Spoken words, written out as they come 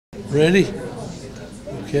Ready?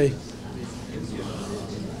 Okay.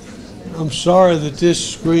 I'm sorry that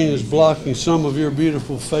this screen is blocking some of your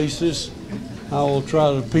beautiful faces. I will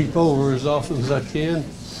try to peep over as often as I can.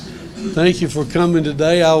 Thank you for coming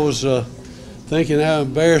today. I was thinking how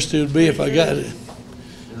embarrassed it would be if I got it.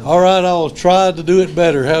 All right, I will try to do it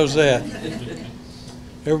better. How's that?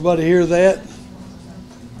 Everybody hear that?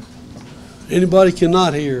 Anybody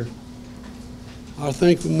cannot hear? I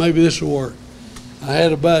think maybe this will work. I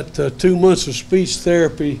had about 2 months of speech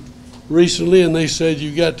therapy recently, and they said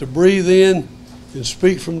you got to breathe in and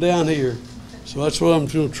speak from down here. So that's what I'm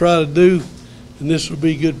going to try to do, and this will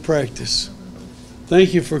be good practice.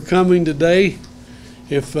 Thank you for coming today.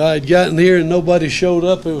 If I had gotten here and nobody showed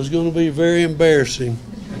up, it was going to be very embarrassing.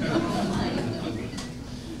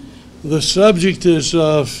 The subject is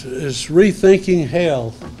rethinking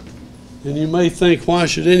hell. And you may think, why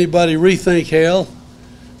should anybody rethink hell?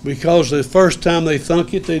 Because the first time they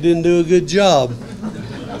thunk it, they didn't do a good job.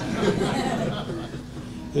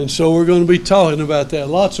 And so we're going to be talking about that.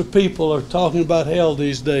 Lots of people are talking about hell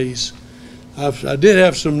these days. I did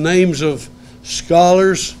have some names of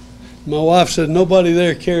scholars. My wife said nobody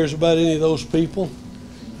there cares about any of those people.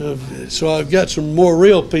 So I've got some more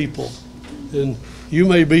real people. And you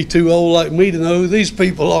may be too old like me to know who these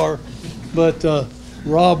people are. But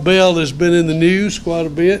Rob Bell has been in the news quite a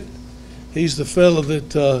bit. He's the fellow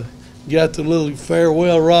that got the little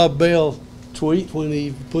farewell Rob Bell tweet when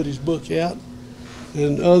he put his book out,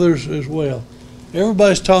 and others as well.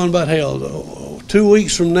 Everybody's talking about hell. 2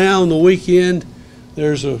 weeks from now on the weekend,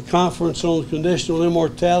 there's a conference on conditional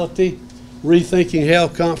immortality, Rethinking Hell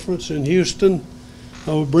Conference in Houston.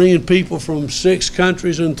 We're bringing people from 6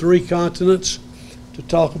 countries and 3 continents to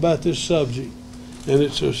talk about this subject. And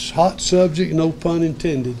it's a hot subject, no pun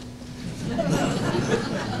intended.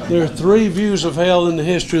 There are 3 views of hell in the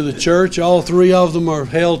history of the church. All 3 of them are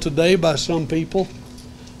held today by some people.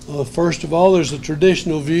 First of all, there's the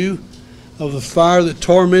traditional view of the fire that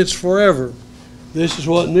torments forever. This is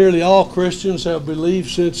what nearly all Christians have believed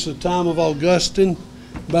since the time of Augustine,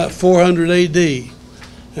 about 400 AD.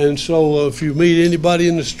 And so if you meet anybody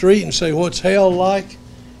in the street and say, what's hell like?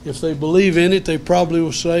 If they believe in it, they probably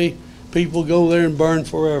will say, people go there and burn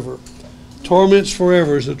forever. Torments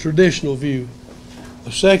forever is a traditional view.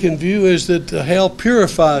 The second view is that hell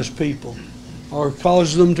purifies people or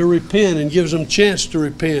causes them to repent and gives them a chance to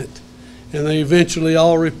repent. And they eventually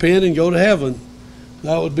all repent and go to heaven.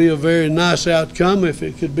 That would be a very nice outcome if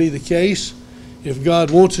it could be the case. If God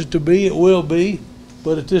wants it to be, it will be.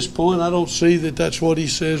 But at this point, I don't see that that's what he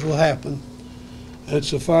says will happen.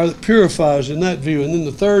 It's a fire that purifies in that view. And then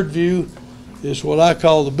the third view is what I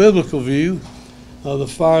call the biblical view of the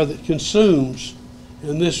fire that consumes.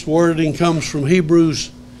 And this wording comes from Hebrews,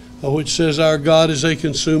 which says our God is a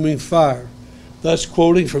consuming fire. That's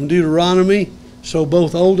quoting from Deuteronomy. So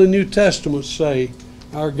both Old and New Testaments say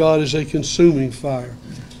our God is a consuming fire.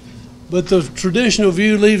 But the traditional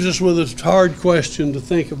view leaves us with a hard question to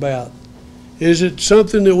think about. Is it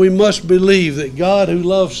something that we must believe, that God, who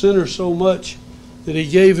loves sinners so much that he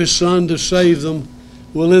gave his Son to save them,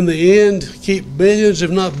 will in the end keep billions, if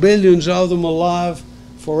not billions, of them alive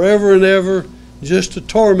forever and ever, just to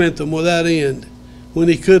torment them without end, when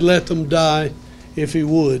he could let them die if he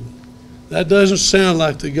would? That doesn't sound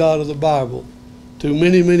like the God of the Bible to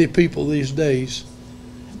many, many people these days.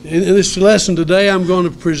 In this lesson today, I'm going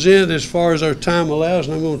to present, as far as our time allows,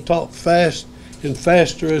 and I'm going to talk fast and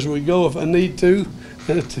faster as we go if I need to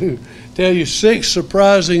tell you 6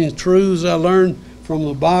 surprising truths I learned from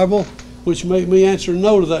the Bible, which make me answer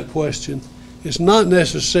no to that question. It's not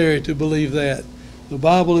necessary to believe that. The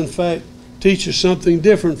Bible, in fact, teaches something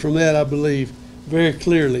different from that, I believe, very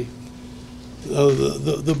clearly.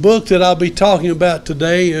 The book that I'll be talking about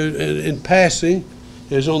today in passing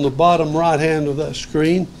is on the bottom right hand of that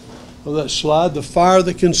screen, of that slide, The Fire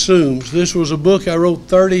That Consumes. This was a book I wrote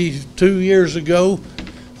 32 years ago,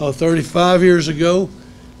 35 years ago.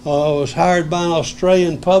 I was hired by an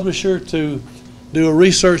Australian publisher to do a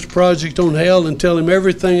research project on hell and tell him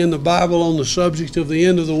everything in the Bible on the subject of the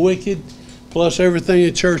end of the wicked, plus everything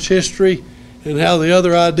in church history and how the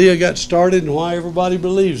other idea got started and why everybody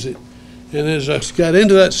believes it. And as I got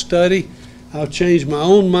into that study, I changed my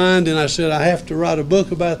own mind, and I said I have to write a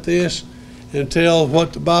book about this and tell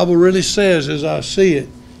what the Bible really says as I see it,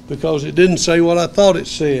 because it didn't say what I thought it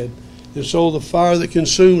said. And so The Fire That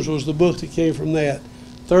Consumes was the book that came from that.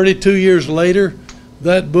 32 years later,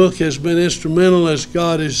 that book has been instrumental as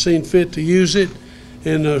God has seen fit to use it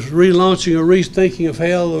in relaunching a rethinking of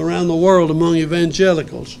hell around the world among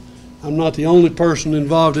evangelicals. I'm not the only person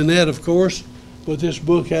involved in that, of course, but this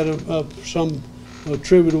book had some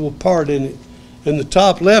attributable part in it. In the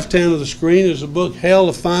top left hand of the screen is the book Hell,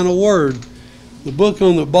 the Final Word. The book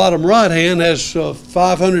on the bottom right hand has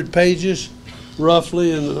 500 pages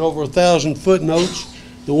roughly and over 1,000 footnotes.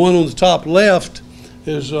 The one on the top left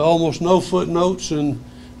is almost no footnotes and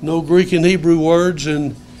no Greek and Hebrew words,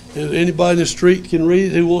 and anybody in the street can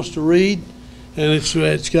read it who wants to read. And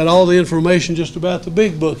it's got all the information just about the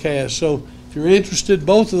big book has. So if you're interested,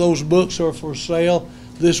 both of those books are for sale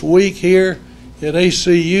this week here at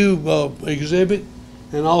ACU exhibit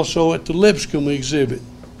and also at the Lipscomb exhibit.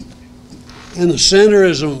 In the center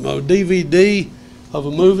is a DVD of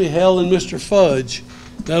a movie, Hell and Mr. Fudge.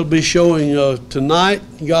 That'll be showing tonight,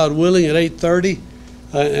 God willing, at 8:30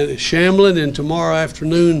 at Shamlin, and tomorrow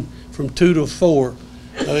afternoon from 2 to 4.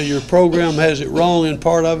 Your program has it wrong, and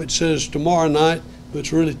part of it says tomorrow night, but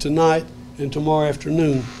it's really tonight and tomorrow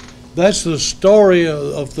afternoon. That's the story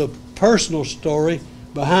of the personal story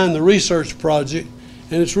behind the research project,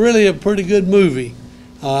 and it's really a pretty good movie.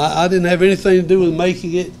 I didn't have anything to do with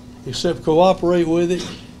making it except cooperate with it,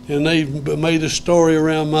 and they made a story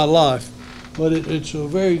around my life. But it's a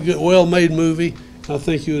very good, well-made movie. I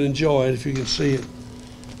think you would enjoy it if you can see it.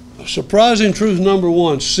 Surprising truth number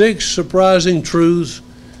 1, 6 surprising truths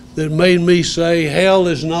that made me say hell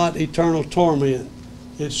is not eternal torment.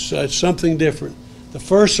 It's something different. The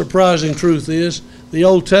first surprising truth is the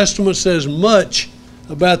Old Testament says much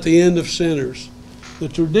about the end of sinners. The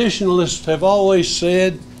traditionalists have always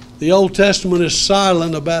said the Old Testament is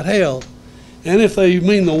silent about hell. And if they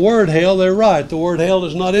mean the word hell, they're right. The word hell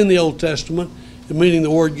is not in the Old Testament, meaning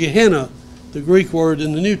the word Gehenna, the Greek word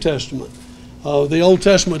in the New Testament. The Old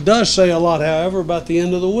Testament does say a lot, however, about the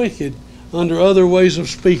end of the wicked under other ways of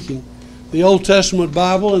speaking. The Old Testament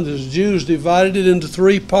Bible and the Jews divided it into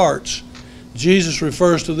 3 parts. Jesus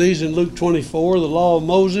refers to these in Luke 24, the Law of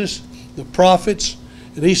Moses, the prophets,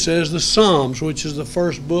 and he says the Psalms, which is the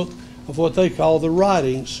first book of what they call the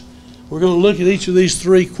writings. We're going to look at each of these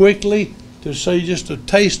 3 quickly to say just a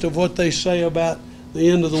taste of what they say about the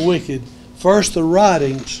end of the wicked. First, the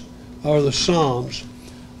writings, or the Psalms.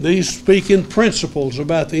 These speak in principles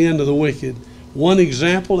about the end of the wicked. One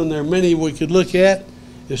example, and there are many we could look at,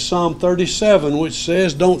 is Psalm 37, which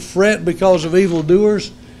says, "Don't fret because of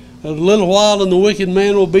evildoers. A little while and the wicked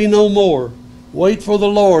man will be no more. Wait for the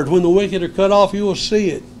Lord. When the wicked are cut off, you will see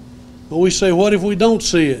it." But we say, what if we don't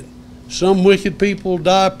see it? Some wicked people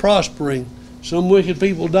die prospering. Some wicked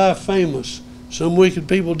people die famous. Some wicked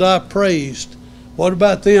people die praised. What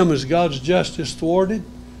about them? Is God's justice thwarted?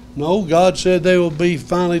 No, God said they will be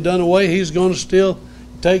finally done away. He's going to still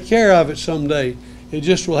take care of it someday. It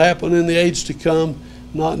just will happen in the age to come,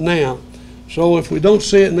 not now. So if we don't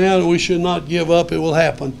see it now, we should not give up. It will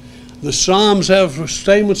happen. The Psalms have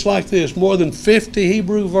statements like this, more than 50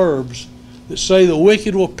 Hebrew verbs that say the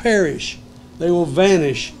wicked will perish, they will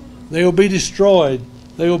vanish, they will be destroyed,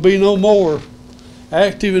 they will be no more.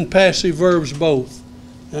 Active and passive verbs both.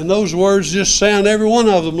 And those words just sound, every one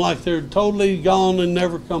of them, like they're totally gone and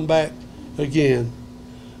never come back again.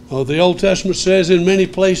 The Old Testament says in many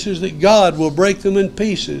places that God will break them in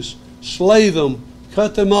pieces, slay them,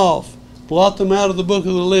 cut them off, blot them out of the book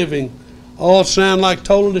of the living. All sound like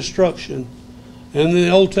total destruction. And the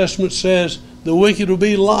Old Testament says the wicked will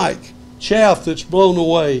be like chaff that's blown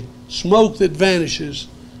away, smoke that vanishes,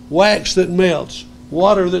 wax that melts,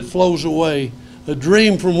 water that flows away, a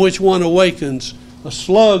dream from which one awakens, a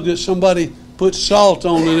slug that somebody puts salt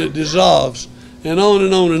on and it dissolves, and on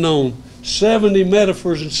and on and on. 70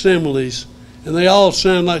 metaphors and similes, and they all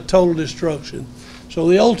sound like total destruction. So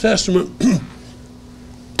the Old Testament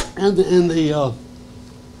and the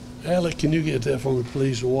Alec, can you get that for me,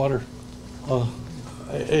 please, the water?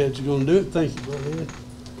 Ed's going to do it. Thank you, brother Ed.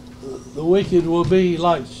 The wicked will be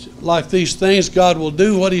like these things. God will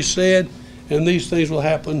do what he said, and these things will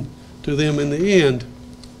happen to them in the end.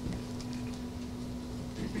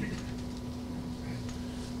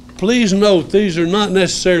 Please note, these are not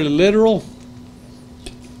necessarily literal,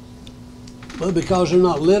 but because they're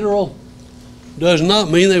not literal does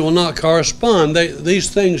not mean they will not correspond.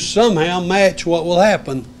 These things somehow match what will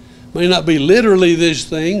happen. May not be literally these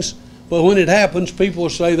things, but when it happens, people will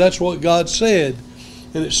say that's what God said.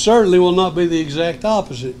 And it certainly will not be the exact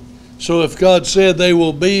opposite. So if God said they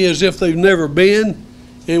will be as if they've never been,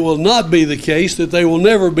 it will not be the case that they will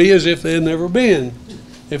never be as if they've never been.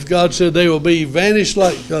 If God said they will be vanished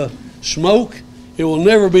like smoke, it will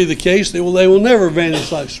never be the case. They will never vanish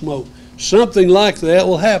like smoke. Something like that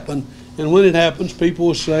will happen. And when it happens, people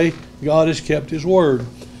will say, God has kept his word.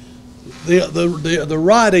 The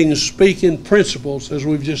writings speak in principles, as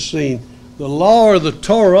we've just seen. The law or the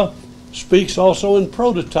Torah speaks also in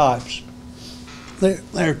prototypes. There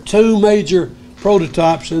are 2 major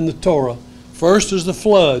prototypes in the Torah. First is the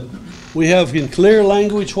flood. We have in clear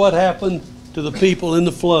language what happened to the people in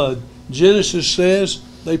the flood. Genesis says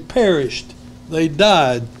they perished. They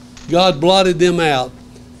died. God blotted them out.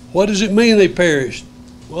 What does it mean they perished?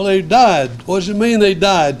 Well, they died. What does it mean they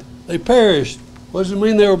died? They perished. What does it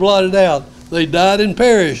mean they were blotted out? They died and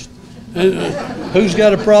perished. And, who's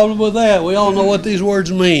got a problem with that? We all know what these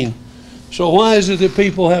words mean. So why is it that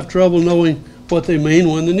people have trouble knowing what they mean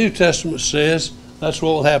when the New Testament says that's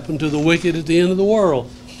what will happen to the wicked at the end of the world?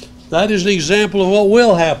 That is an example of what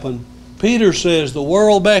will happen. Peter says the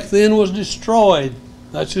world back then was destroyed.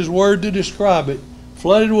 That's his word to describe it.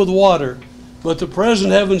 Flooded with water. But the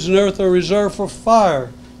present heavens and earth are reserved for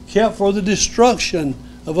fire, kept for the destruction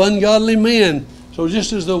of ungodly men. So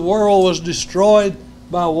just as the world was destroyed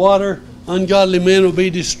by water, ungodly men will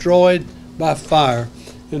be destroyed by fire.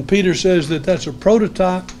 And Peter says that that's a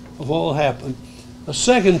prototype of what will happen. A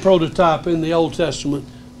second prototype in the Old Testament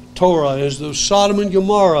Torah is the Sodom and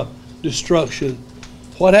Gomorrah destruction.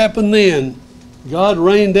 What happened then? God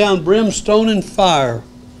rained down brimstone and fire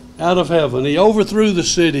out of heaven. He overthrew the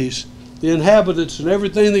cities, the inhabitants, and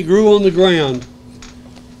everything that grew on the ground.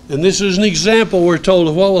 And this is an example, we're told,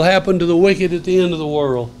 of what will happen to the wicked at the end of the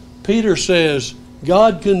world. Peter says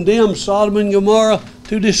God condemned Sodom and Gomorrah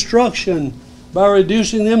to destruction by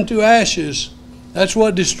reducing them to ashes. That's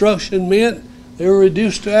what destruction meant. They were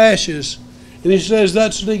reduced to ashes. And he says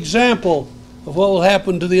that's an example of what will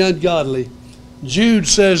happen to the ungodly. Jude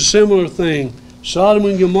says a similar thing. Sodom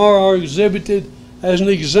and Gomorrah are exhibited as an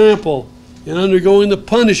example in undergoing the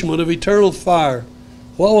punishment of eternal fire.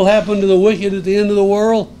 What will happen to the wicked at the end of the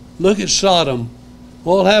world? Look at Sodom.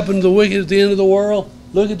 What will happen to the wicked at the end of the world?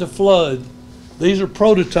 Look at the flood. These are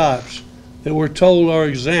prototypes that we're told are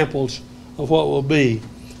examples of what will be.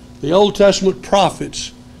 The Old Testament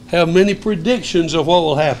prophets have many predictions of what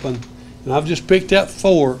will happen. And I've just picked out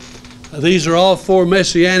 4. These are all 4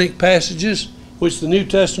 messianic passages which the New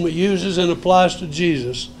Testament uses and applies to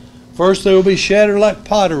Jesus. First, they will be shattered like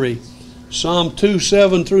pottery. Psalm 2,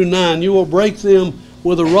 7 through 9. You will break them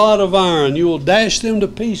with a rod of iron. You will dash them to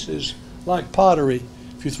pieces like pottery.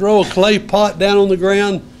 If you throw a clay pot down on the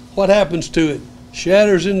ground, what happens to it?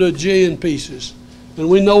 Shatters into a jillion pieces. And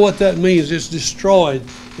we know what that means. It's destroyed.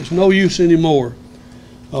 It's no use anymore.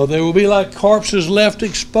 They will be like corpses left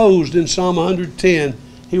exposed in Psalm 110.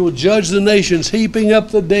 He will judge the nations, heaping up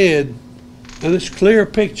the dead. And it's a clear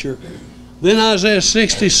picture. Then Isaiah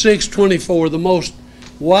 66:24, the most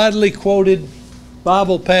widely quoted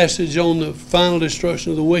Bible passage on the final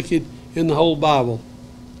destruction of the wicked in the whole Bible.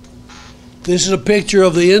 This is a picture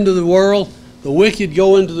of the end of the world. The wicked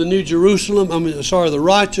go into the New Jerusalem. The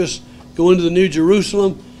righteous go into the New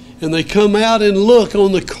Jerusalem, and they come out and look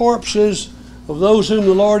on the corpses of those whom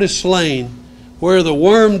the Lord has slain, where the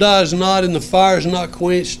worm dies not and the fire is not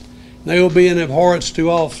quenched. They will be an abhorrence to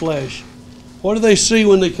all flesh. What do they see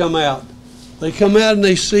when they come out? They come out and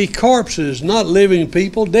they see corpses, not living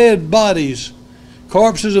people, dead bodies.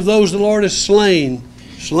 Corpses of those the Lord has slain.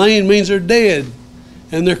 Slain means they're dead,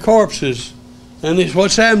 and they're corpses. And it's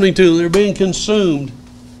what's happening to them. They're being consumed.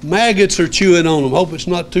 Maggots are chewing on them. Hope it's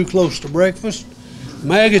not too close to breakfast.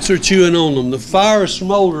 Maggots are chewing on them. The fire is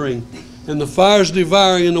smoldering, and the fire is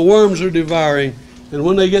devouring, and the worms are devouring. And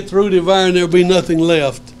when they get through devouring, there'll be nothing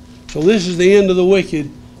left. So this is the end of the wicked,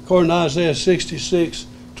 according to Isaiah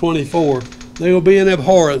 66:24. They will be an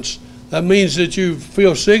abhorrence. That means that you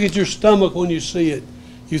feel sick at your stomach when you see it.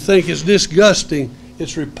 You think it's disgusting.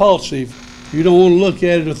 It's repulsive. You don't want to look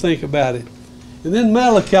at it or think about it. And then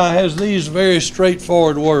Malachi has these very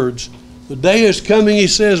straightforward words. The day is coming, he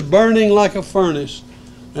says, burning like a furnace,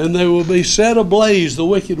 and they will be set ablaze, the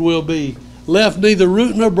wicked will be, left neither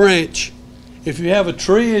root nor branch. If you have a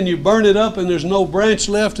tree and you burn it up and there's no branch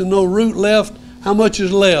left and no root left, how much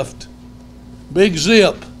is left? Big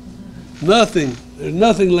zip. Nothing. There's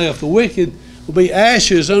nothing left. The wicked will be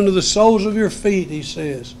ashes under the soles of your feet, he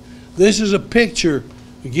says. This is a picture,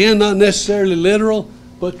 again, not necessarily literal,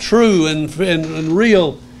 but true and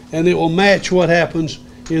real, and it will match what happens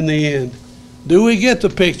in the end. Do we get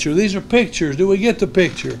the picture? These are pictures. Do we get the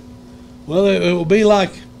picture? Well, it will be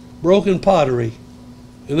like broken pottery,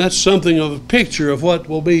 and that's something of a picture of what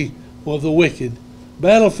will be of the wicked.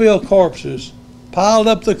 Battlefield corpses, piled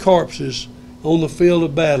up the corpses on the field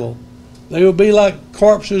of battle. They will be like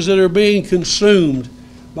corpses that are being consumed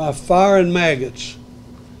by fire and maggots.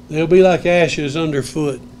 They'll be like ashes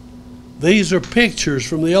underfoot. These are pictures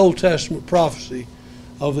from the Old Testament prophecy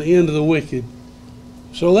of the end of the wicked.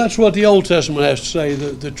 So that's what the Old Testament has to say.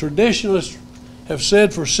 The traditionalists have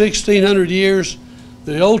said for 1,600 years,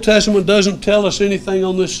 the Old Testament doesn't tell us anything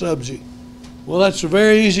on this subject. Well, that's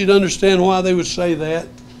very easy to understand why they would say that.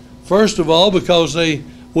 First of all, because they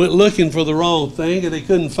went looking for the wrong thing and they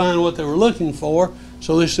couldn't find what they were looking for,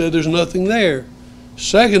 so they said there's nothing there.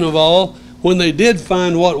 Second of all, when they did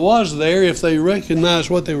find what was there, if they recognized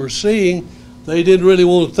what they were seeing, they didn't really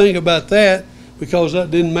want to think about that because that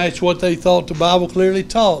didn't match what they thought the Bible clearly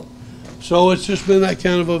taught. So it's just been that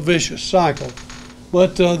kind of a vicious cycle.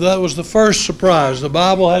 But that was the first surprise. The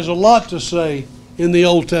Bible has a lot to say in the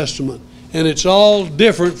Old Testament, and it's all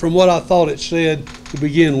different from what I thought it said to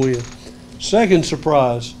begin with. Second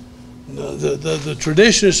surprise, the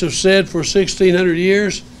traditionists have said for 1,600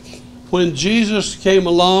 years, when Jesus came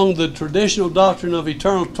along, the traditional doctrine of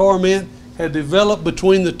eternal torment had developed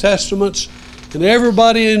between the Testaments, and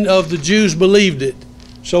everybody of the Jews believed it.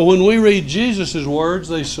 So when we read Jesus' words,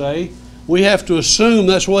 they say, we have to assume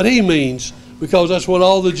that's what he means, because that's what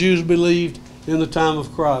all the Jews believed in the time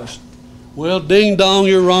of Christ. Well, ding dong,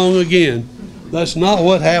 you're wrong again. That's not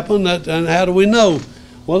what happened. And how do we know?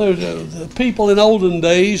 Well, the people in olden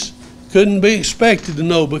days couldn't be expected to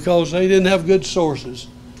know because they didn't have good sources.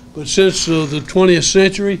 But since the 20th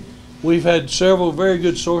century, we've had several very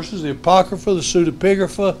good sources: the Apocrypha, the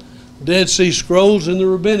Pseudepigrapha, Dead Sea Scrolls, and the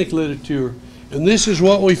rabbinic literature. And this is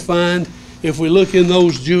what we find if we look in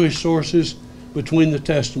those Jewish sources between the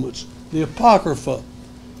Testaments. The Apocrypha,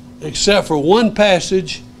 except for one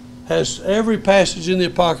passage, every passage in the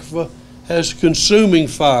Apocrypha has consuming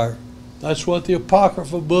fire. That's what the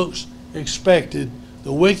Apocrypha books expected.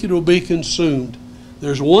 The wicked will be consumed.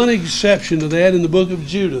 There's one exception to that in the book of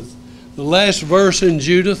Judith. The last verse in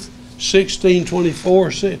Judith,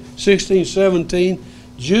 16:17,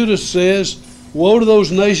 Judith says, "Woe to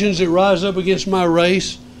those nations that rise up against my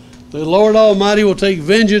race. The Lord Almighty will take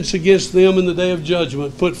vengeance against them in the day of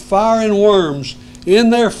judgment, put fire and worms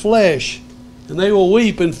in their flesh, and they will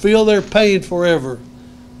weep and feel their pain forever."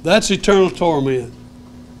 That's eternal torment.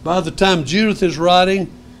 By the time Judith is writing,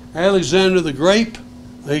 Alexander the Great,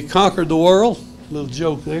 he conquered the world. Little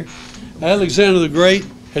joke there. Alexander the Great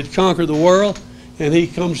had conquered the world, and he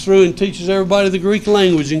comes through and teaches everybody the Greek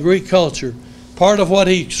language and Greek culture. Part of what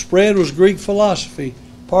he spread was Greek philosophy.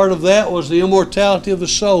 Part of that was the immortality of the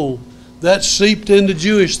soul. That seeped into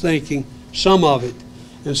Jewish thinking, some of it.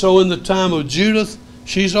 And so in the time of Judith,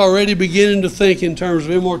 she's already beginning to think in terms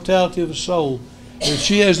of immortality of the soul. And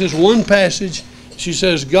she has this one passage. She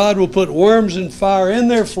says, God will put worms and fire in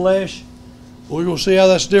their flesh. We're going to see how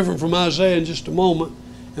that's different from Isaiah in just a moment.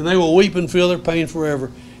 And they will weep and feel their pain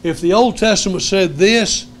forever. If the Old Testament said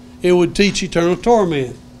this, it would teach eternal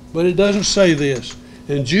torment. But it doesn't say this.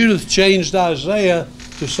 And Judith changed Isaiah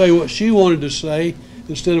to say what she wanted to say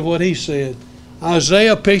instead of what he said.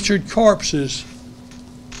 Isaiah pictured corpses.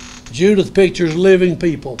 Judith pictures living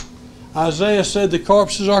people. Isaiah said the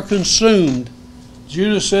corpses are consumed.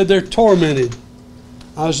 Judith said they're tormented.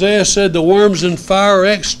 Isaiah said the worms and fire are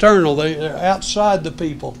external. They're outside the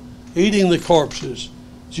people, eating the corpses.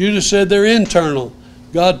 Judith said they're internal.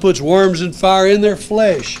 God puts worms and fire in their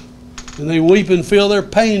flesh, and they weep and feel their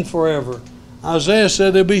pain forever. Isaiah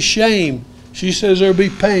said there'll be shame. She says there'll be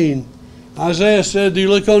pain. Isaiah said you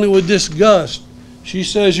look on it with disgust. She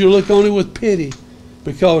says you look on it with pity,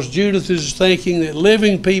 because Judith is thinking that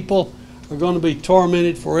living people are going to be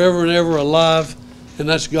tormented forever and ever alive, and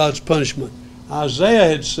that's God's punishment. Isaiah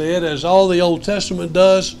had said, as all the Old Testament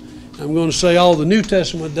does, I'm going to say all the New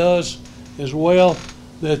Testament does as well,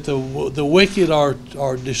 that the wicked are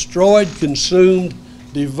destroyed, consumed,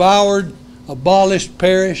 devoured, abolished,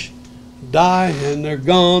 perish, die, and they're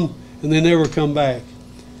gone, and they never come back.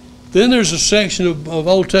 Then there's a section of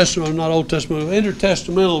Old Testament, not Old Testament, of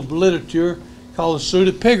intertestamental literature called the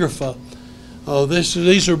Pseudepigrapha.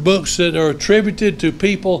 These are books that are attributed to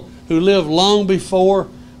people who lived long before,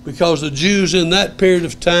 because the Jews in that period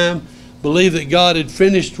of time believed that God had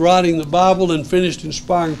finished writing the Bible and finished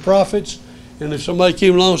inspiring prophets. And if somebody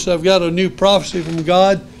came along and said, I've got a new prophecy from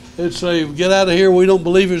God, they'd say, get out of here, we don't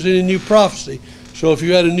believe there's any new prophecy. So if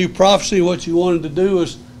you had a new prophecy, what you wanted to do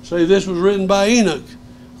was say this was written by Enoch,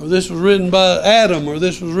 or this was written by Adam, or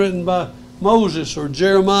this was written by Moses, or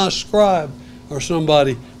Jeremiah scribe, or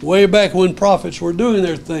somebody, way back when prophets were doing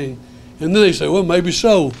their thing. And then they say, well, maybe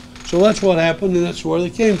so. So that's what happened, and that's where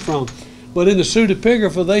they came from. But in the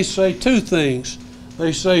Pseudepigrapha, they say two things.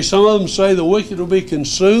 They say, some of them say the wicked will be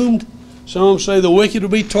consumed. Some of them say the wicked will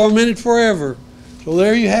be tormented forever. So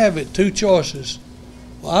there you have it, two choices.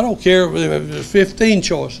 Well, I don't care if there's 15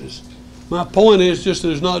 choices. My point is just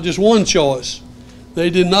there's not just one choice. They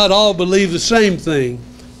did not all believe the same thing.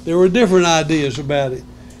 There were different ideas about it,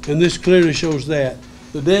 and this clearly shows that.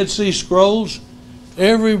 The Dead Sea Scrolls,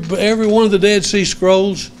 every one of the Dead Sea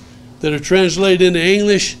Scrolls that are translated into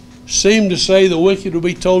English seem to say the wicked will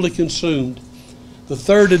be totally consumed. The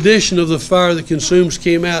third edition of The Fire That Consumes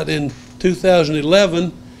came out in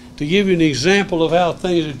 2011. To give you an example of how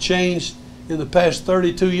things have changed in the past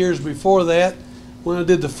 32 years before that, when I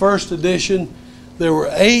did the first edition, there were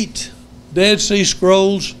 8 Dead Sea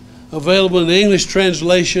Scrolls available in English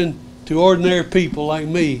translation to ordinary people like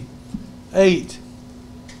me. 8.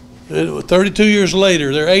 And 32 years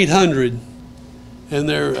later, there are 800. And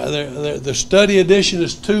the study edition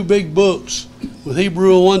is 2 big books with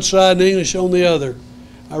Hebrew on one side and English on the other.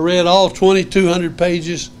 I read all 2,200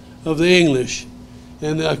 pages of the English,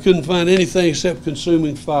 and I couldn't find anything except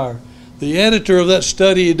Consuming Fire. The editor of that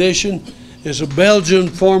study edition is a Belgian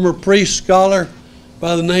former priest scholar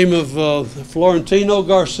by the name of Florentino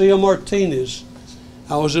Garcia Martinez.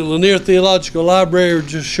 I was at Lanier Theological Library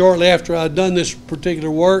just shortly after I'd done this particular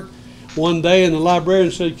work one day, and the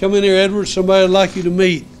librarian said, "Come in here, Edward, somebody would like you to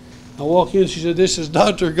meet." I walk in, she said, "This is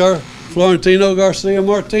Dr. Florentino Garcia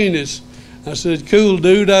Martinez." I said, "Cool,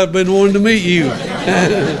 dude, I've been wanting to meet you."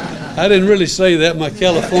 I didn't really say that. My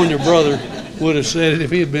California brother would have said it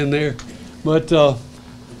if he had been there. But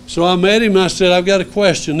so I met him and I said, "I've got a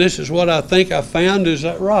question. This is what I think I found. Is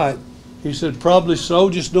that right?" He said, "Probably so.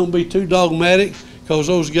 Just don't be too dogmatic, because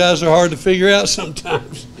those guys are hard to figure out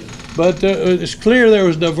sometimes." But it's clear there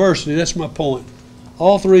was diversity. That's my point.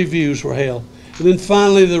 All 3 views were held. And then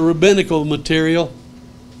finally, the rabbinical material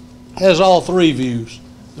has all 3 views.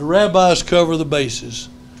 The rabbis cover the bases.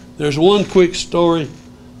 There's one quick story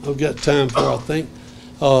I've got time for, I think,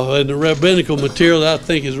 and the rabbinical material that I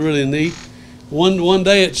think is really neat. One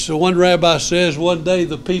day, one rabbi says, one day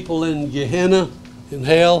the people in Gehenna, in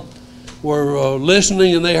hell, were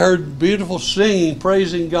listening, and they heard beautiful singing,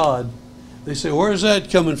 praising God. They say, "Where's that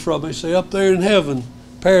coming from?" They say, "Up there in heaven,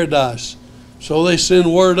 paradise." So they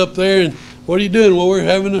send word up there, and "What are you doing?" "Well, we're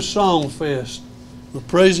having a song fest. We're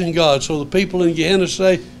praising God." So the people in Gehenna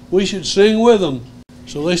say, "We should sing with them."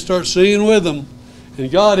 So they start singing with them. And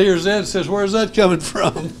God hears that and says, "Where's that coming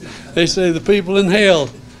from?" They say, "The people in hell."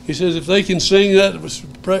 He says, "If they can sing that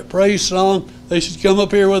praise song, they should come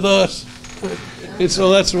up here with us." And so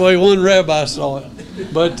that's the way one rabbi saw it.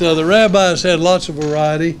 But the rabbis had lots of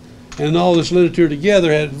variety, and all this literature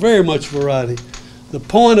together had very much variety. The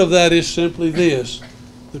point of that is simply this.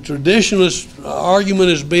 The traditionalist argument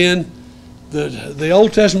has been that the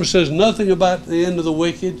Old Testament says nothing about the end of the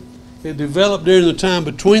wicked. It developed during the time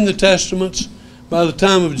between the Testaments. By the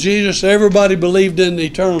time of Jesus, everybody believed in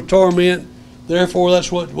eternal torment. Therefore,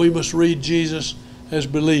 that's what we must read Jesus as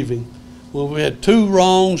believing. Well, we had 2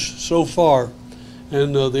 wrongs so far.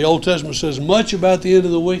 And the Old Testament says much about the end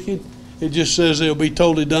of the wicked. It just says they'll be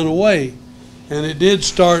totally done away. And it did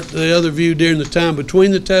start the other view during the time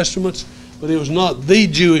between the Testaments, but it was not the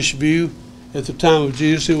Jewish view at the time of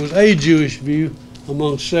Jesus. It was a Jewish view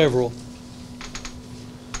among several.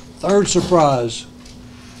 Third surprise.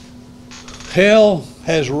 Hell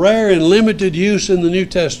has rare and limited use in the New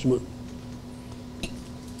Testament.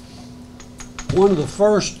 One of the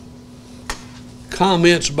first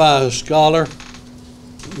comments by a scholar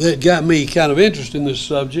that got me kind of interested in this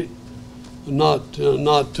subject, not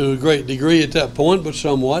to a great degree at that point, but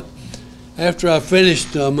somewhat. After I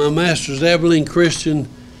finished my master's at Abilene Christian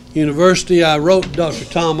University, I wrote Dr.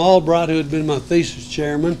 Tom Albright, who had been my thesis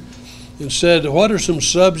chairman, and said, "What are some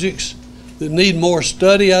subjects that need more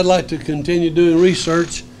study? I'd like to continue doing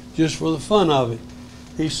research just for the fun of it."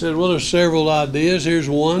 He said, "Well, there's several ideas. Here's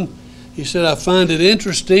one." He said, "I find it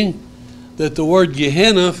interesting that the word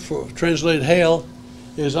Gehenna, translated hell,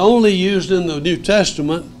 is only used in the New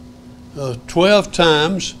Testament 12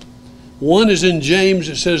 times. One is in James.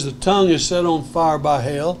 It says the tongue is set on fire by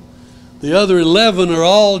hell. The other 11 are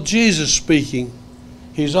all Jesus speaking.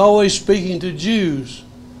 He's always speaking to Jews,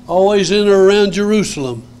 always in or around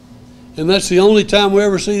Jerusalem. And that's the only time we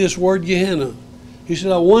ever see this word Gehenna." He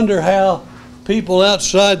said, "I wonder how people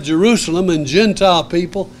outside Jerusalem and Gentile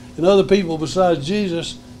people and other people besides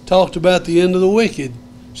Jesus talked about the end of the wicked,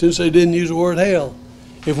 since they didn't use the word hell.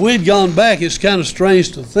 If we'd gone back, it's kind of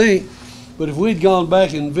strange to think, but if we'd gone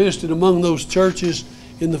back and visited among those churches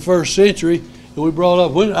in the 1st century, and we brought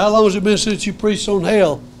up, how long has it been since you preached on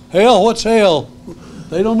hell? Hell? What's hell?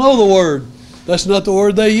 They don't know the word. That's not the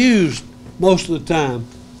word they used most of the time.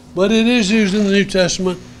 But it is used in the New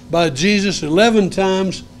Testament by Jesus 11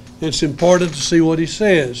 times. It's important to see what he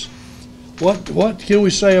says. What can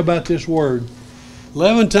we say about this word?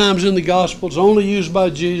 11 times in the Gospels, only used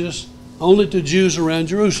by Jesus, only to Jews around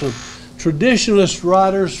Jerusalem. Traditionalist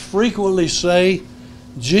writers frequently say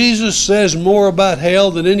Jesus says more about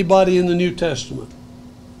hell than anybody in the New Testament.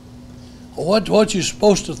 What you're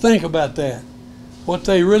supposed to think about that? What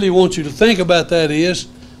they really want you to think about that is,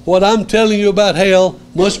 what I'm telling you about hell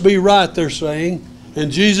must be right, they're saying,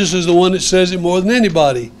 And Jesus is the one that says it more than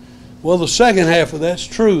anybody. Well, the second half of that's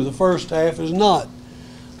true. The first half is not.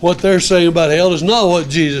 What they're saying about hell is not what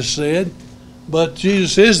Jesus said, but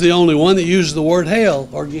Jesus is the only one that uses the word hell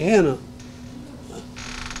or Gehenna.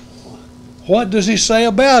 What does he say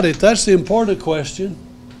about it? That's the important question.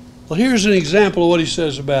 Well, here's an example of what he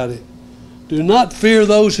says about it. Do not fear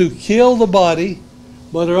those who kill the body,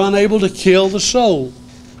 but are unable to kill the soul.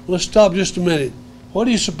 Let's stop just a minute. What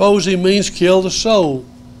do you suppose he means, kill the soul?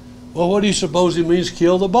 Well, what do you suppose he means,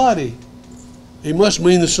 kill the body? He must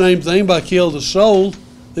mean the same thing by kill the soul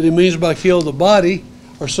that he means by kill the body,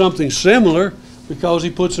 or something similar, because he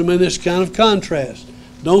puts them in this kind of contrast.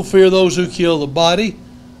 Don't fear those who kill the body,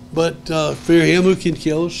 but fear him who can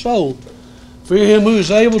kill the soul. Fear him who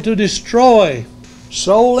is able to destroy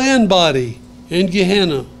soul and body in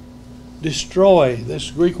Gehenna. Destroy.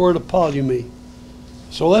 That's the Greek word apollumi.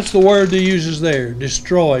 So that's the word he uses there,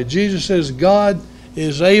 destroy. Jesus says God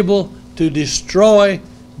is able to destroy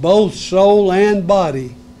both soul and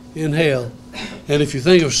body in hell. And if you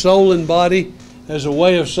think of soul and body as a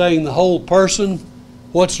way of saying the whole person,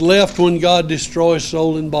 what's left when God destroys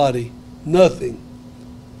soul and body? Nothing.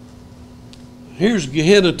 Here's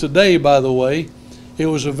Gehenna today, by the way. It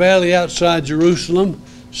was a valley outside Jerusalem.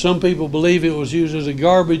 Some people believe it was used as a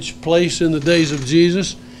garbage place in the days of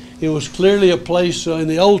Jesus. It was clearly a place in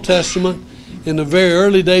the Old Testament, in the very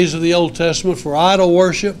early days of the Old Testament, for idol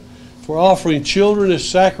worship, for offering children as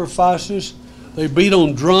sacrifices. They beat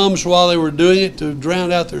on drums while they were doing it to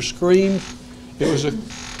drown out their screams. It was a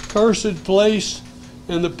cursed place,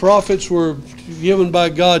 and the prophets were given by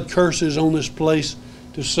God curses on this place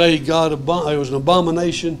to say it was an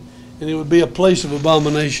abomination, and it would be a place of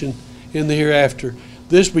abomination in the hereafter.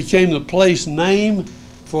 This became the place name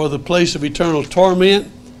for the place of eternal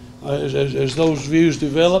torment as those views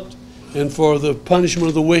developed, and for the punishment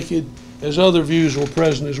of the wicked as other views were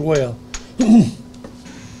present as well.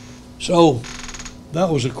 So that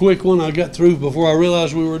was a quick one I got through before I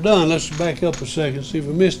realized we were done. Let's back up a second, see if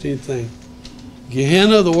we missed anything.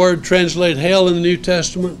 Gehenna, the word translated hell in the New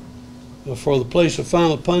Testament for the place of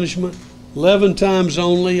final punishment, 11 times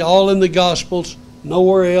only, all in the Gospels,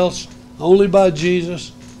 nowhere else, only by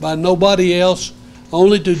Jesus, by nobody else,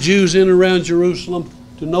 only to Jews in and around Jerusalem,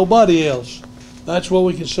 to nobody else. That's what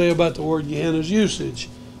we can say about the word Gehenna's usage.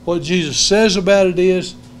 What Jesus says about it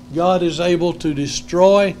is God is able to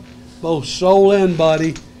destroy both soul and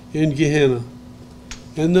body in Gehenna.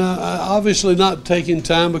 And obviously not taking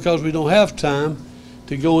time because we don't have time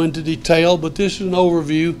to go into detail, but this is an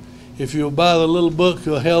overview. If you'll buy the little book,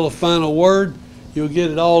 Hell, a Final Word, you'll get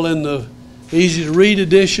it all in the easy-to-read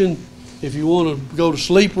edition. If you want to go to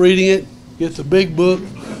sleep reading it, get the big book,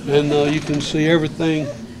 and you can see everything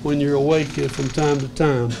when you're awake from time to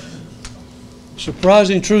time.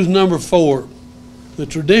 Surprising truth number 4. The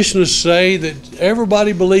traditionalists say that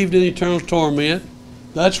everybody believed in eternal torment.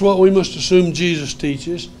 That's what we must assume Jesus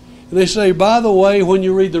teaches. And they say, by the way, when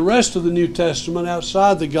you read the rest of the New Testament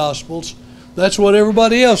outside the Gospels, that's what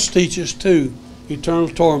everybody else teaches too, eternal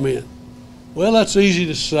torment. Well, that's easy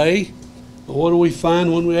to say, but what do we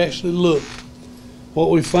find when we actually look? What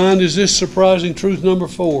we find is this surprising truth number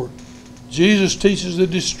 4. Jesus teaches the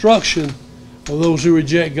destruction of those who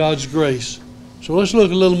reject God's grace. So let's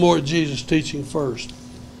look a little more at Jesus' teaching first.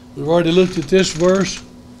 We've already looked at this verse.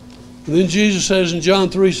 And then Jesus says in John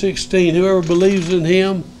 3:16, whoever believes in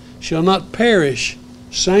him shall not perish.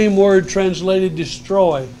 Same word translated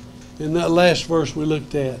destroy in that last verse we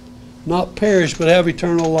looked at. Not perish, but have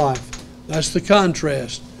eternal life. That's the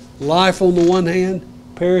contrast. Life on the one hand,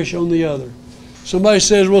 perish on the other. Somebody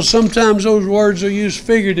says, well, sometimes those words are used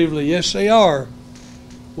figuratively. Yes, they are.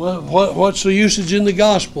 Well, what's the usage in the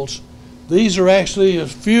Gospels? These are actually a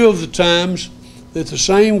few of the times that the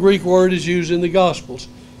same Greek word is used in the Gospels.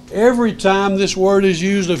 Every time this word is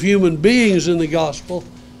used of human beings in the Gospel,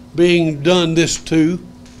 being done this to,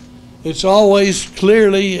 it's always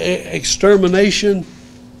clearly extermination,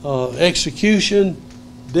 execution,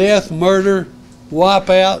 death, murder, wipe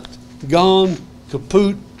out, gone,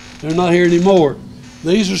 kaput. They're not here anymore.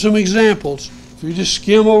 These are some examples. If you just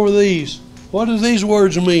skim over these, what do these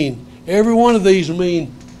words mean? Every one of these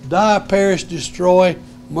mean die, perish, destroy,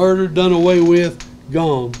 murder, done away with,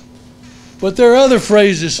 gone. But there are other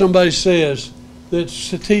phrases somebody says that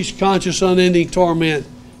teach conscious unending torment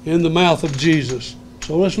in the mouth of Jesus.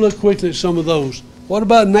 So let's look quickly at some of those. What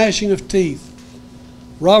about gnashing of teeth?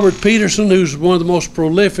 Robert Peterson, who's one of the most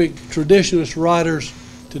prolific traditionalist writers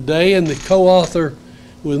today and the co-author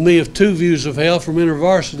with me of 2 views of hell from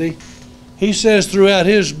InterVarsity, he says throughout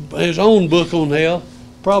his own book on hell,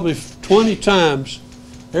 probably 20 times,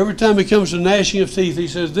 every time he comes to gnashing of teeth, he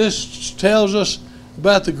says this tells us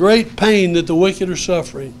about the great pain that the wicked are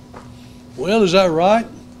suffering. Well, is that right?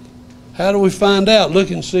 How do we find out?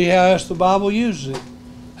 Look and see how else the Bible uses it.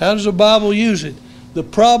 How does the Bible use it? The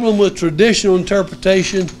problem with traditional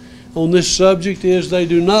interpretation on this subject is they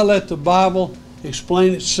do not let the Bible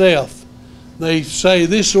explain itself. They say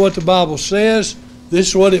this is what the Bible says, this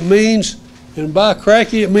is what it means, and by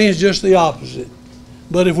cracky it means just the opposite.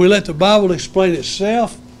 But if we let the Bible explain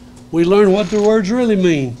itself, we learn what the words really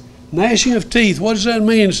mean. Gnashing of teeth, what does that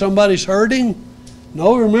mean? Somebody's hurting?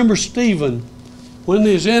 No, remember Stephen, when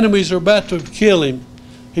his enemies are about to kill him.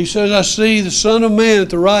 He says, I see the Son of Man at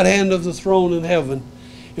the right hand of the throne in heaven.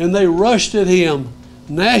 And they rushed at him,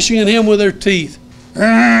 gnashing at him with their teeth.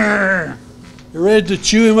 They're ready to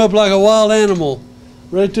chew him up like a wild animal,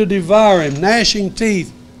 ready to devour him, gnashing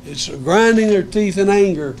teeth. It's grinding their teeth in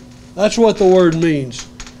anger. That's what the word means.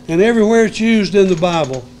 And everywhere it's used in the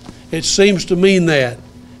Bible, it seems to mean that.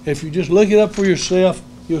 If you just look it up for yourself,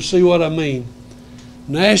 you'll see what I mean.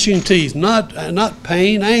 Gnashing teeth, not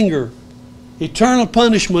pain, anger. Eternal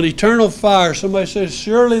punishment, eternal fire. Somebody says,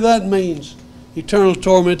 surely that means eternal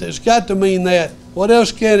torment. It's got to mean that. What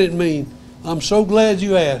else can it mean? I'm so glad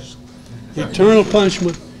you asked. Eternal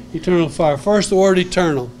punishment, eternal fire. First, the word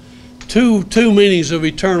eternal. Two meanings of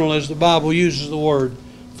eternal as the Bible uses the word.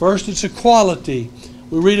 First, it's a quality.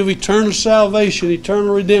 We read of eternal salvation,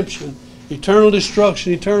 eternal redemption, eternal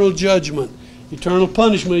destruction, eternal judgment, eternal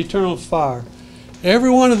punishment, eternal fire.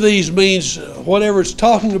 Every one of these means whatever it's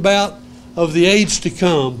talking about of the age to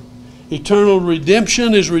come. Eternal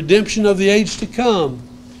redemption is redemption of the age to come.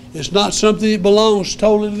 It's not something that belongs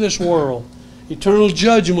totally to this world. Eternal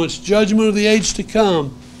judgments, judgment of the age to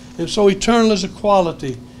come. And so eternal is a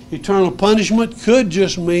quality. Eternal punishment could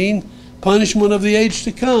just mean punishment of the age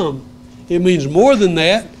to come. It means more than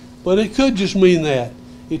that, but it could just mean that.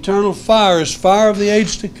 Eternal fire is fire of the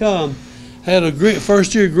age to come. I had a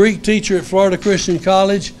first-year Greek teacher at Florida Christian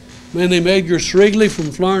College, a man named Edgar Srigley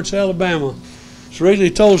from Florence, Alabama. Srigley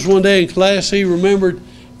told us one day in class he remembered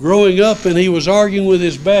growing up and he was arguing with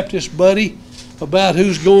his Baptist buddy about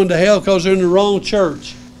who's going to hell because they're in the wrong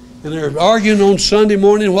church. And they're arguing on Sunday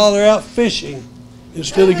morning while they're out fishing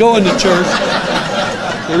instead of going to church.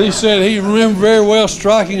 And he said he remembered very well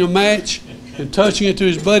striking a match and touching it to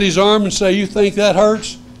his buddy's arm and say, you think that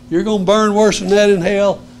hurts? You're going to burn worse than that in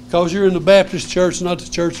hell because you're in the Baptist church, not the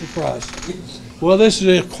Church of Christ. Well, this is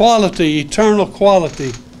a quality, eternal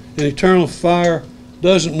quality. And eternal fire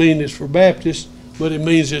doesn't mean it's for Baptists, but it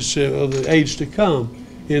means it's of the age to come,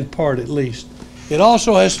 in part at least. It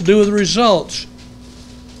also has to do with the results.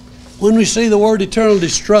 When we see the word eternal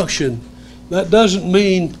destruction, that doesn't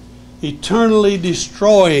mean eternally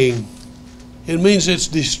destroying. It means it's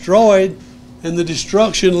destroyed and the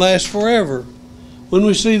destruction lasts forever. When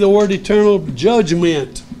we see the word eternal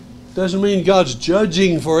judgment, it doesn't mean God's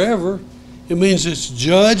judging forever. It means it's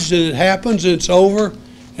judged and it happens and it's over,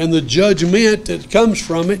 and the judgment that comes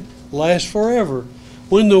from it lasts forever.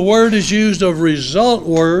 When the word is used of result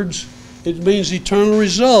words, it means eternal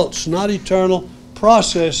results, not eternal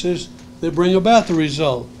processes that bring about the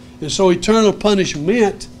result. And so eternal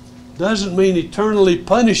punishment doesn't mean eternally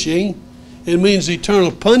punishing. It means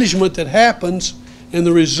eternal punishment that happens and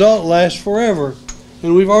the result lasts forever.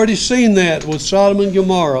 And we've already seen that with Sodom and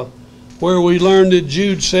Gomorrah, where we learned that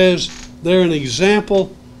Jude says they're an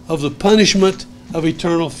example of the punishment of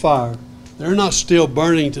eternal fire. They're not still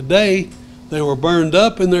burning today. They were burned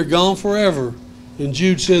up and they're gone forever. And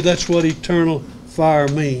Jude said that's what eternal fire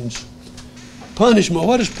means. Punishment.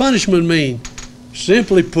 What does punishment mean?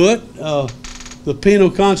 Simply put, the penal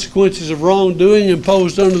consequences of wrongdoing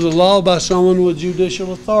imposed under the law by someone with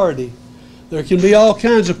judicial authority. There can be all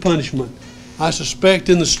kinds of punishment. I suspect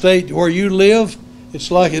in the state where you live,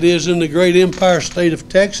 it's like it is in the great empire state of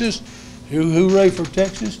Texas. Hooray for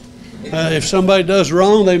Texas. If somebody does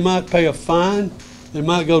wrong, they might pay a fine. They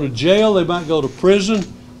might go to jail. They might go to prison.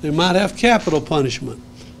 They might have capital punishment.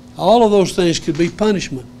 All of those things could be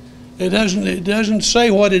punishment. It doesn't say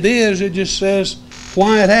what it is. It just says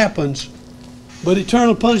why it happens. But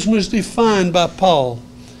eternal punishment is defined by Paul.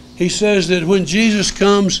 He says that when Jesus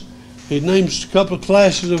comes, he names a couple of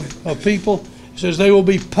classes of people. He says they will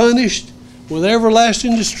be punished with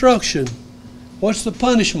everlasting destruction. What's the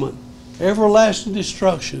punishment? Everlasting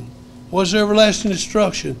destruction. What's everlasting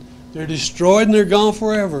destruction? They're destroyed and they're gone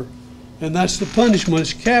forever. And that's the punishment.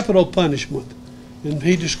 It's capital punishment. And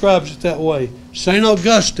he describes it that way. St.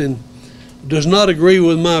 Augustine does not agree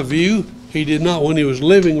with my view. He did not when he was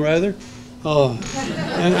living, rather.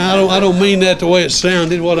 And I don't mean that the way it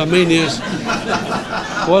sounded. What I mean is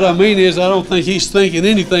I don't think he's thinking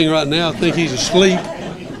anything right now. I think he's asleep.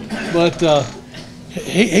 But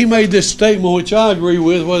he made this statement, which I agree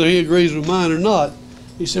with, whether he agrees with mine or not.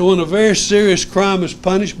 He said, when a very serious crime is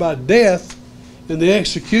punished by death and the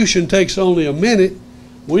execution takes only a minute,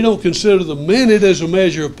 we don't consider the minute as a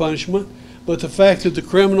measure of punishment, but the fact that the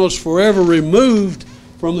criminal is forever removed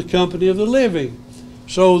from the company of the living.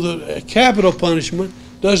 So the capital punishment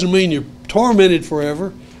doesn't mean you're tormented forever.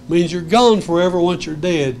 It means you're gone forever once you're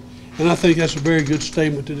dead. And I think that's a very good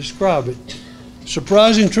statement to describe it.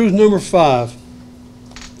 Surprising truth number 5.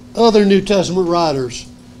 Other New Testament writers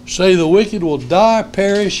say the wicked will die,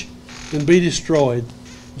 perish, and be destroyed.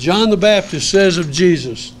 John the Baptist says of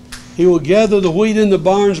Jesus, he will gather the wheat in the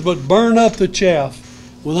barns, but burn up the chaff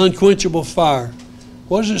with unquenchable fire.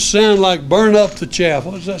 What does it sound like, burn up the chaff?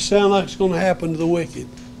 What does that sound like it's going to happen to the wicked?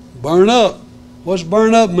 Burn up. What's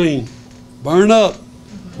burn up mean? Burn up.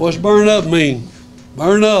 What's burn up mean?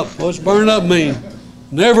 Burn up. What's burn up mean?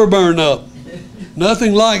 Never burn up.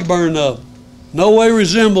 Nothing like burn up. No way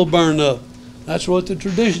resemble burn up. That's what the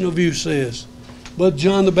traditional view says. But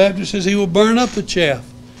John the Baptist says he will burn up the chaff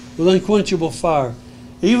with unquenchable fire.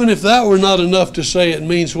 Even if that were not enough to say it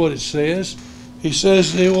means what it says, he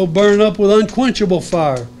says it will burn up with unquenchable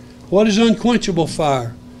fire. What is unquenchable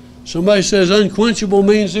fire? Somebody says unquenchable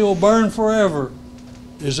means it will burn forever.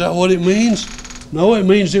 Is that what it means? No, it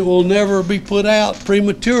means it will never be put out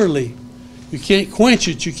prematurely. You can't quench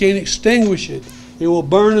it. You can't extinguish it. It will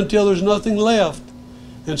burn until there's nothing left.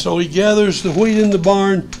 And so he gathers the wheat in the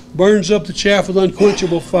barn, burns up the chaff with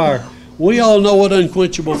unquenchable fire. We all know what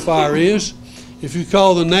unquenchable fire is. If you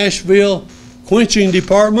call the Nashville quenching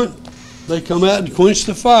department, they come out and quench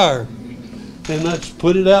the fire. And that's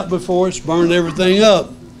put it out before it's burned everything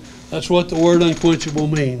up. That's what the word unquenchable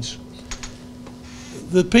means.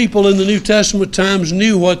 The people in the New Testament times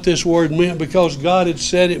knew what this word meant because God had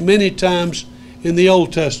said it many times in the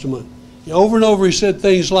Old Testament. Over and over he said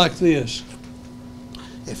things like this.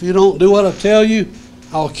 If you don't do what I tell you,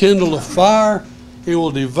 I'll kindle a fire. It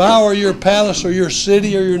will devour your palace or your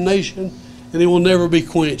city or your nation, and it will never be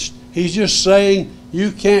quenched. He's just saying,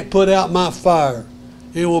 you can't put out my fire.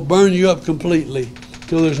 It will burn you up completely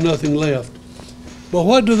till there's nothing left. But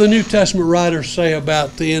what do the New Testament writers say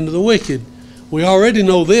about the end of the wicked? We already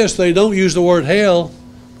know this. They don't use the word hell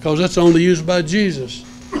because that's only used by Jesus.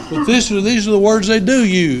 But these are the words they do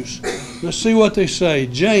use. Let's see what they say.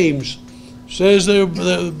 James says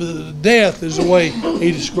the death is the way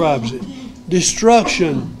he describes it.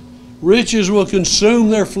 Destruction. Riches will consume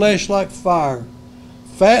their flesh like fire.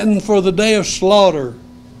 Fattened for the day of slaughter.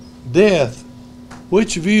 Death.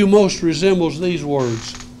 Which of you most resembles these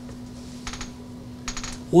words?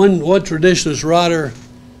 One traditionalist writer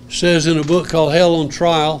says in a book called Hell on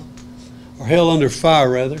Trial, or Hell Under Fire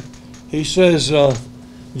rather, he says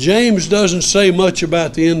James doesn't say much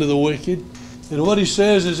about the end of the wicked, and what he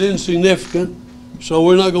says is insignificant, so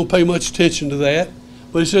we're not going to pay much attention to that.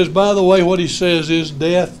 But he says, by the way, what he says is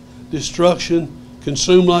death, destruction,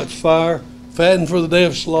 consumed like fire, fattened for the day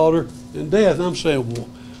of slaughter, and death. And I'm saying, well,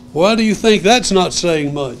 why do you think that's not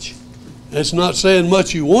saying much? It's not saying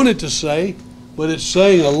much you want it to say, but it's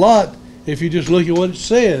saying a lot if you just look at what it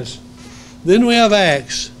says. Then we have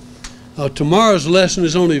Acts. Tomorrow's lesson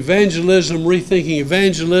is on evangelism, rethinking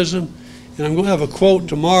evangelism. And I'm going to have a quote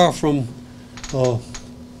tomorrow from,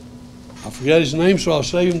 I forgot his name, so I'll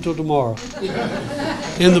save him until tomorrow.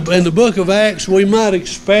 In the book of Acts, we might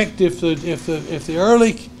expect if the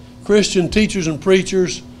early Christian teachers and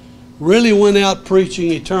preachers really went out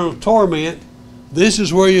preaching eternal torment, this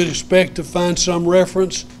is where you'd expect to find some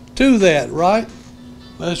reference to that, right?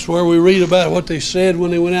 That's where we read about what they said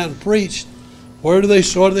when they went out and preached. What do they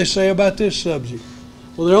say about this subject?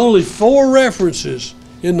 Well, there are only 4 references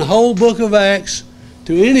in the whole book of Acts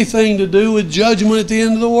to anything to do with judgment at the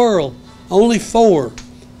end of the world. Only 4.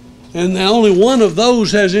 And only one of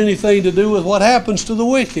those has anything to do with what happens to the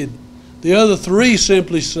wicked. The other 3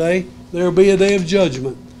 simply say there will be a day of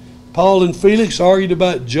judgment. Paul and Felix argued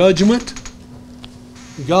about judgment.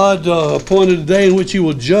 God appointed a day in which he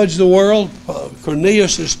will judge the world.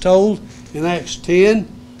 Cornelius is told in Acts 10.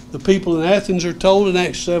 The people in Athens are told in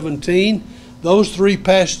Acts 17. Those 3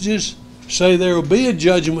 passages say there will be a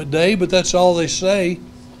judgment day, but that's all they say.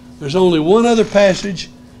 There's only one other passage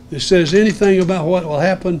that says anything about what will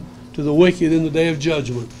happen to the wicked in the day of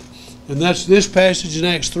judgment. And that's this passage in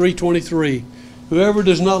Acts 3:23. Whoever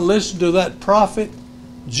does not listen to that prophet,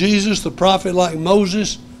 Jesus, the prophet like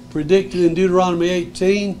Moses, predicted in Deuteronomy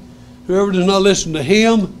 18, whoever does not listen to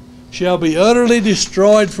him shall be utterly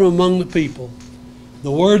destroyed from among the people.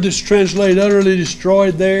 The word that's translated utterly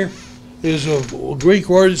destroyed there is a Greek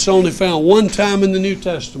word that's only found one time in the New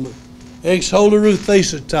Testament, ex holorou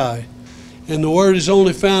thesetai. and the word is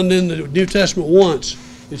only found in the New Testament once.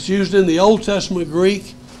 It's used in the Old Testament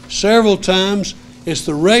Greek several times. It's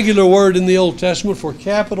the regular word in the Old Testament for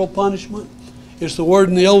capital punishment. It's the word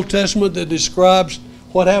in the Old Testament that describes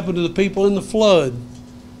what happened to the people in the flood.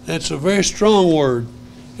 That's a very strong word.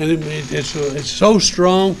 And it's so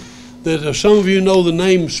strong that some of you know the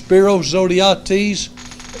name Spiros Zodhiates.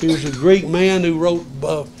 He was a Greek man who wrote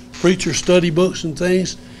preacher study books and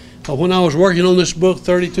things. When I was working on this book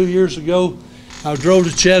 32 years ago, I drove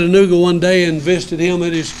to Chattanooga one day and visited him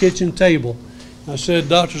at his kitchen table. I said,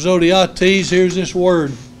 Dr. Zodhiates, here's this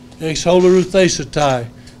word, ex holy ruthesatai.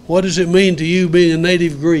 What does it mean to you being a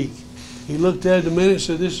native Greek? He looked at it a minute and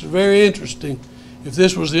said, this is very interesting. If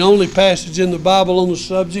this was the only passage in the Bible on the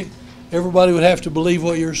subject, everybody would have to believe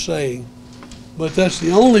what you're saying. But that's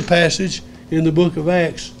the only passage in the book of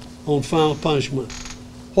Acts on final punishment.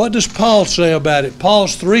 What does Paul say about it?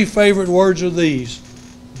 Paul's three favorite words are these: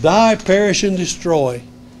 die, perish, and destroy.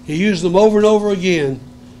 He used them over and over again.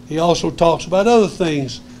 He also talks about other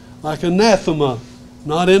things like anathema,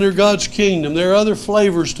 not enter God's kingdom. There are other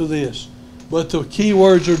flavors to this, but the key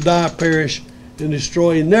words are die, perish, and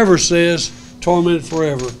destroy. He never says tormented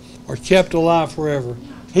forever or kept alive forever.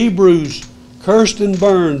 Hebrews, cursed and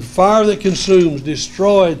burned, fire that consumes,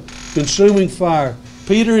 destroyed, consuming fire.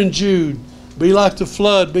 Peter and Jude, be like the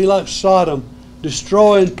flood, be like Sodom,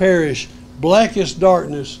 destroy and perish, blackest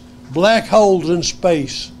darkness, black holes in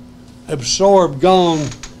space, absorbed, gone,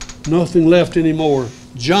 nothing left anymore.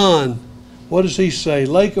 John, what does he say?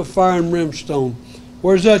 Lake of fire and brimstone.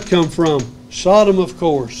 Where does that come from? Sodom, of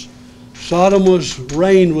course. Sodom was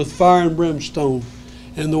reigned with fire and brimstone.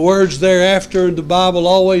 And the words thereafter in the Bible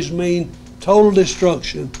always mean total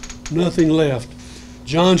destruction, nothing left.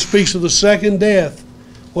 John speaks of the second death.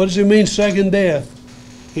 What does he mean, second death?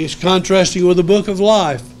 He's contrasting with the book of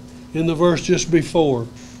life in the verse just before.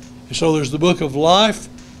 And so there's the book of life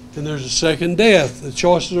and there's a second death. The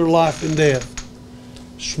choices are life and death.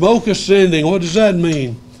 Smoke ascending, what does that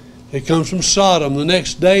mean? It comes from Sodom. The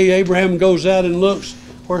next day Abraham goes out and looks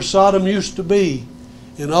where Sodom used to be.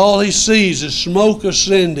 And all he sees is smoke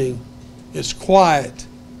ascending. It's quiet.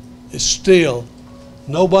 It's still.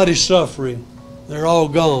 Nobody's suffering. They're all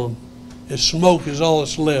gone. It's smoke is all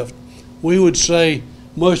that's left. We would say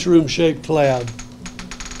mushroom-shaped cloud.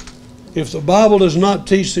 If the Bible does not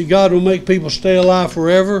teach that God will make people stay alive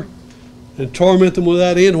forever and torment them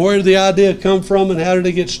without end, where did the idea come from and how did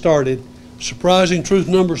it get started? Surprising truth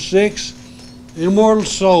number 6, immortal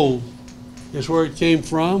soul is where it came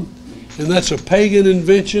from. And that's a pagan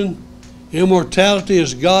invention. Immortality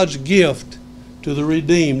is God's gift to the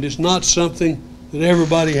redeemed. It's not something that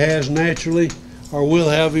everybody has naturally or will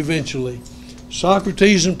have eventually.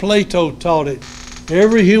 Socrates and Plato taught it.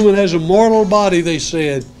 Every human has a mortal body, they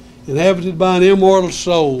said, inhabited by an immortal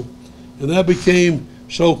soul. And that became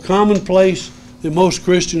so commonplace that most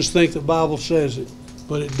Christians think the Bible says it.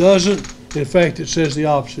 But it doesn't. In fact, it says the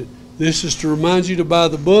opposite. This is to remind you to buy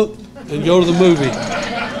the book and go to the movie.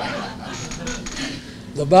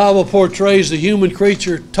 The Bible portrays the human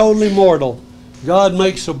creature totally mortal. God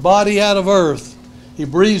makes a body out of earth. He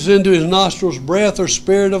breathes into his nostrils breath or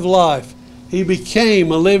spirit of life. He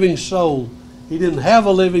became a living soul. He didn't have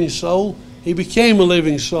a living soul. He became a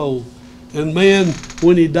living soul. And man,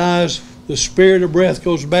 when he dies, the spirit of breath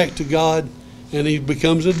goes back to God and he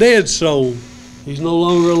becomes a dead soul. He's no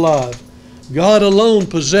longer alive. God alone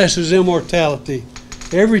possesses immortality.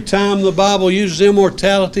 Every time the Bible uses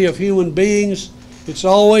immortality of human beings, it's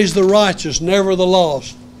always the righteous, never the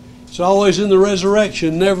lost. It's always in the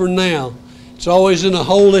resurrection, never now. It's always in a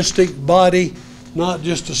holistic body, not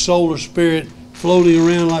just a soul or spirit floating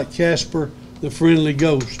around like Casper, the friendly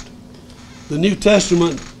ghost. The New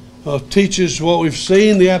Testament teaches what we've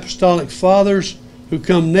seen. The apostolic fathers who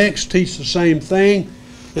come next teach the same thing.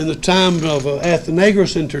 In the time of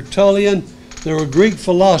Athenagoras and Tertullian, there were Greek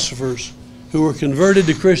philosophers who were converted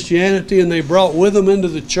to Christianity, and they brought with them into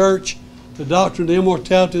the church the doctrine of the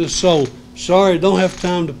immortality of the soul. Sorry, I don't have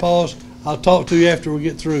time to pause. I'll talk to you after we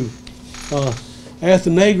get through.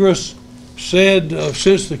 Athenagoras said,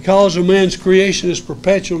 since the cause of man's creation is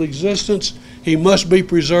perpetual existence, he must be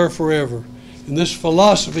preserved forever. And this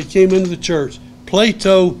philosophy came into the church.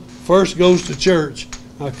 Plato first goes to church,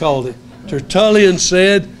 I called it. Tertullian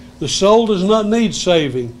said, the soul does not need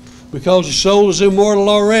saving because the soul is immortal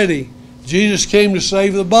already. Jesus came to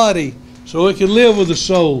save the body so it could live with the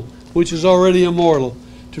soul, which is already immortal.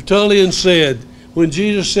 Tertullian said, when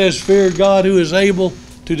Jesus says, fear God who is able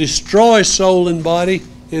to destroy soul and body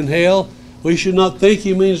in hell, we should not think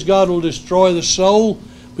he means God will destroy the soul,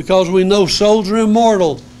 because we know souls are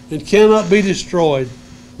immortal and cannot be destroyed.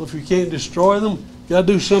 Well, if you can't destroy them, you got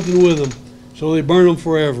to do something with them. so they burn them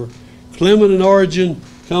forever. Clement and Origen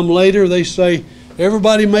come later. They say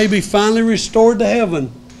everybody may be finally restored to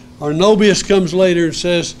heaven. Arnobius comes later and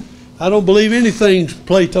says, I don't believe anything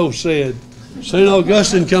Plato said. St.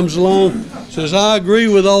 Augustine comes along, says, I agree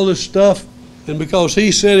with all this stuff, and because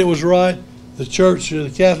he said it was right, the church,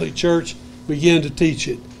 the Catholic Church, began to teach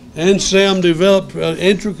it. Anselm developed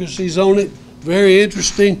intricacies on it, very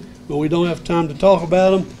interesting, but we don't have time to talk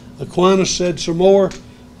about them. Aquinas said some more.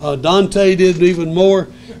 Dante did even more.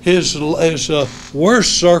 His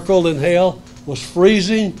worst circle in hell was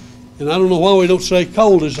freezing, and I don't know why we don't say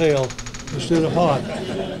cold as hell instead of hot.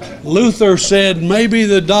 Luther said maybe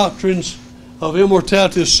the doctrines of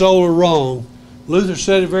immortality of the soul are wrong. Luther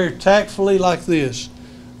said it very tactfully like this: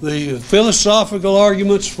 the philosophical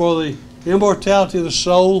arguments for the immortality of the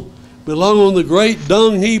soul belong on the great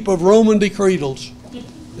dung heap of Roman decretals.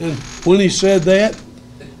 And when he said that,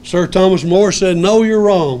 Sir Thomas More said, no, you're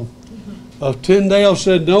wrong. Tyndale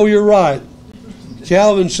said, no, you're right.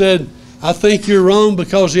 Calvin said, I think you're wrong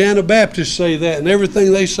because the Anabaptists say that, and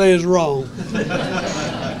everything they say is wrong.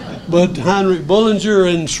 But Heinrich Bullinger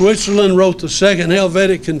in Switzerland wrote the Second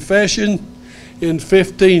Helvetic Confession in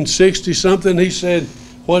 1560-something. He said,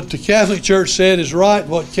 what the Catholic Church said is right,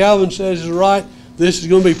 what Calvin says is right. This is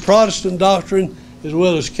going to be Protestant doctrine as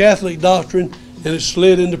well as Catholic doctrine, and it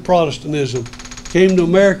slid into Protestantism. Came to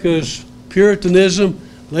America as Puritanism,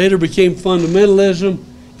 later became fundamentalism,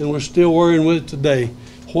 and we're still working with it today.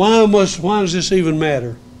 Why does this even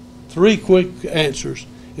matter? 3 quick answers.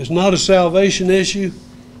 It's not a salvation issue.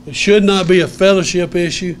 It should not be a fellowship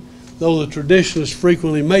issue, though the traditionalists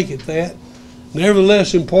frequently make it that.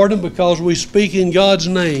 Nevertheless important because we speak in God's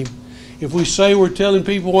name. If we say we're telling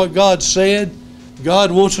people what God said,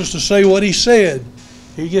 God wants us to say what He said.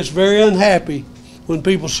 He gets very unhappy when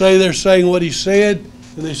people say they're saying what He said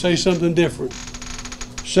and they say something different.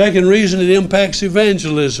 Second reason, it impacts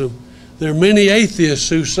evangelism. There are many atheists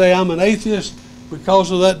who say, I'm an atheist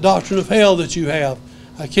because of that doctrine of hell that you have.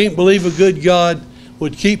 I can't believe a good God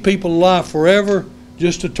would keep people alive forever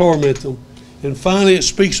just to torment them. And finally, it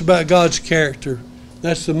speaks about God's character.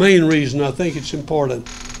 That's the main reason I think it's important.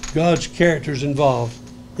 God's character is involved.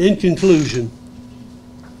 In conclusion,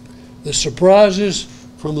 the surprises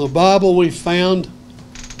from the Bible we found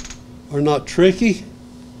are not tricky,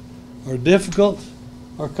 or difficult,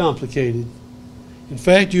 or complicated. In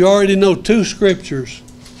fact, you already know 2 scriptures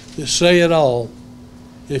that say it all.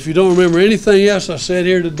 If you don't remember anything else I said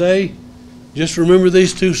here today, just remember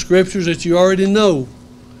these 2 scriptures that you already know.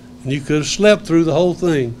 And you could have slept through the whole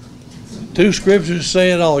thing. 2 scriptures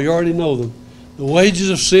say it all. You already know them. The wages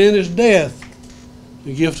of sin is death.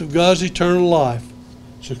 The gift of God is eternal life.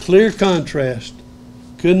 It's a clear contrast.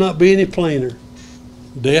 Could not be any plainer.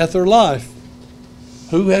 Death or life.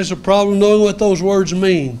 Who has a problem knowing what those words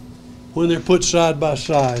mean when they're put side by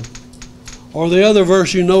side? Or the other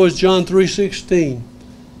verse you know is John 3:16.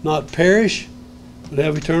 Not perish, but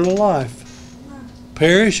have eternal life.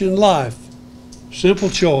 Perish and life. Simple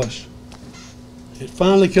choice. It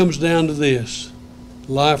finally comes down to this: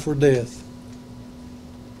 life or death.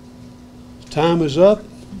 Time is up.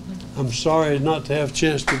 I'm sorry not to have a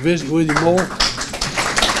chance to visit with you more.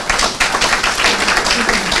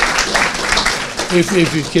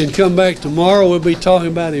 If you can come back tomorrow, we'll be talking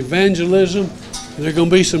about evangelism. There are going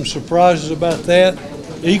to be some surprises about that,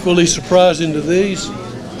 equally surprising to these.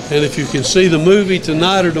 And if you can see the movie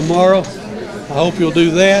tonight or tomorrow, I hope you'll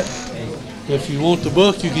do that. If you want the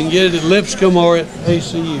book, you can get it at Lipscomb or at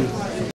ACU.